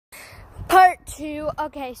2.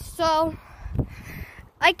 Okay, so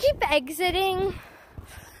I keep exiting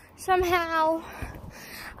somehow.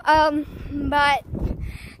 But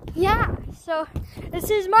yeah, so this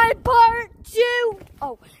is my part 2.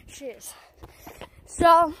 Oh, shiz.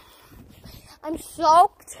 So I'm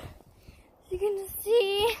soaked. You can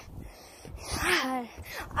see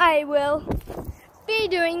I will be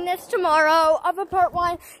doing this tomorrow of a part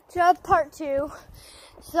 1 to a part 2.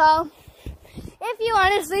 So if you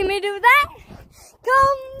want to see me do that,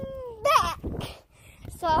 come back.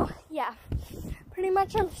 So yeah, pretty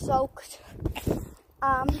much I'm soaked.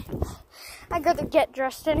 I gotta get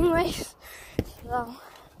dressed anyways. So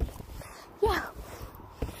yeah.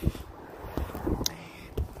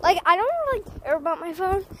 Like, I don't really care about my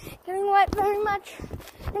phone getting wet very much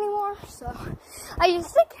anymore, so I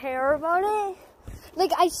used to care about it.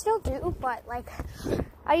 Like, I still do, but, like,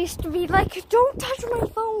 I used to be like, don't touch my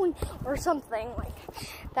phone, or something like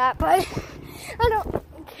that, but I don't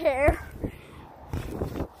care.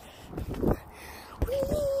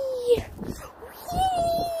 Whee!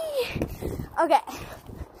 Whee! Okay,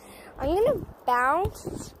 I'm gonna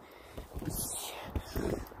bounce.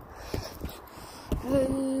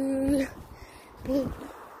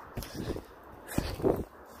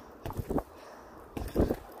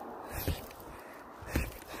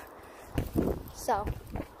 So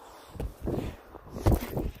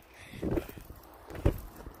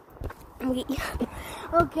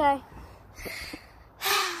okay.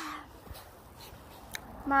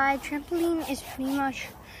 My trampoline is pretty much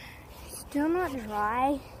still not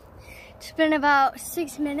dry. It's been about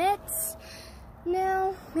 6 minutes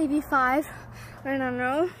now, maybe 5. I don't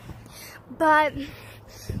know. But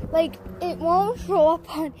like, it won't show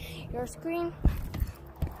up on your screen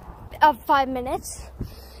of 5 minutes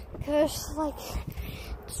because like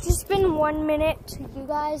it's just been 1 minute to you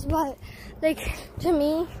guys, but like to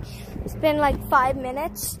me it's been like 5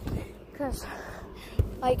 minutes because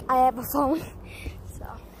like I have a phone. So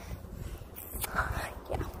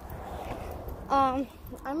yeah,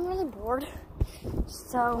 I'm really bored,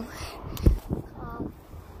 so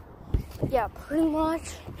yeah, pretty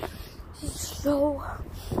much just so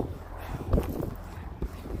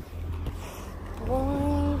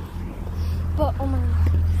boring. But oh my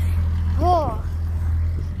god, oh,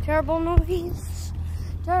 terrible noise,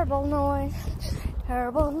 terrible noise,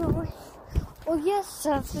 terrible noise. Oh yes,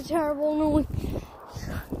 that's a terrible noise.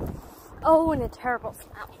 Oh, and a terrible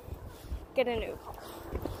smell. Get a new car.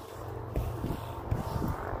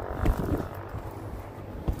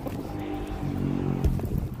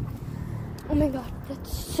 Oh my god,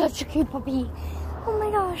 that's such a cute puppy. Oh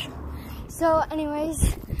my gosh. So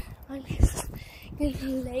anyways, I'm just gonna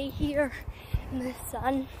lay here in the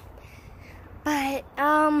sun. But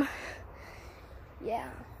yeah.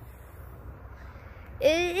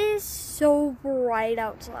 It is so bright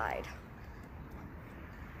outside.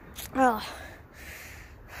 Oh.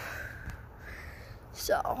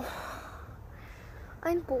 So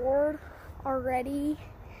I'm bored already.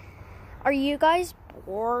 Are you guys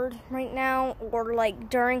bored right now, or like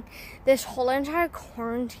during this whole entire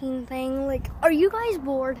quarantine thing? Like, are you guys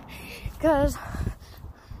bored? Because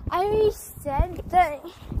I said that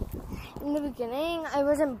in the beginning I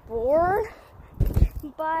wasn't bored,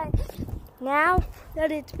 but now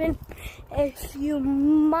that it's been a few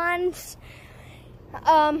months,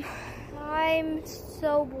 I'm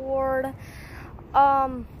so bored.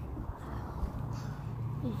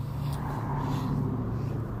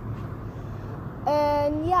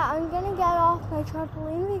 And yeah, I'm gonna get off my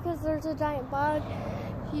trampoline because there's a giant bug.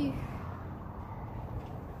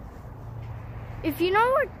 If you know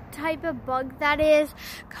what type of bug that is,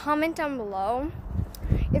 comment down below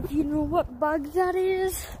if you know what bug that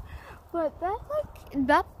is. But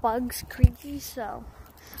that bug's creepy, so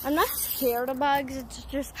I'm not scared of bugs. It's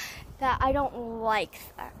just that I don't like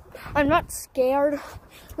them. I'm not scared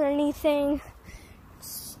or anything.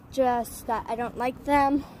 It's just that I don't like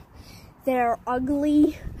them. They're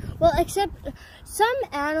ugly. Well, except some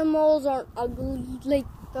animals aren't ugly, like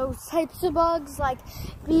those types of bugs. Like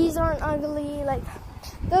bees aren't ugly. Like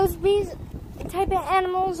those bees type of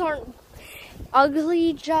animals aren't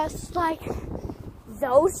ugly, just like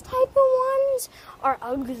those type of ones are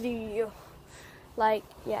ugly. Like,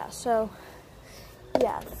 yeah, so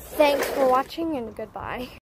yeah, thanks for watching and goodbye.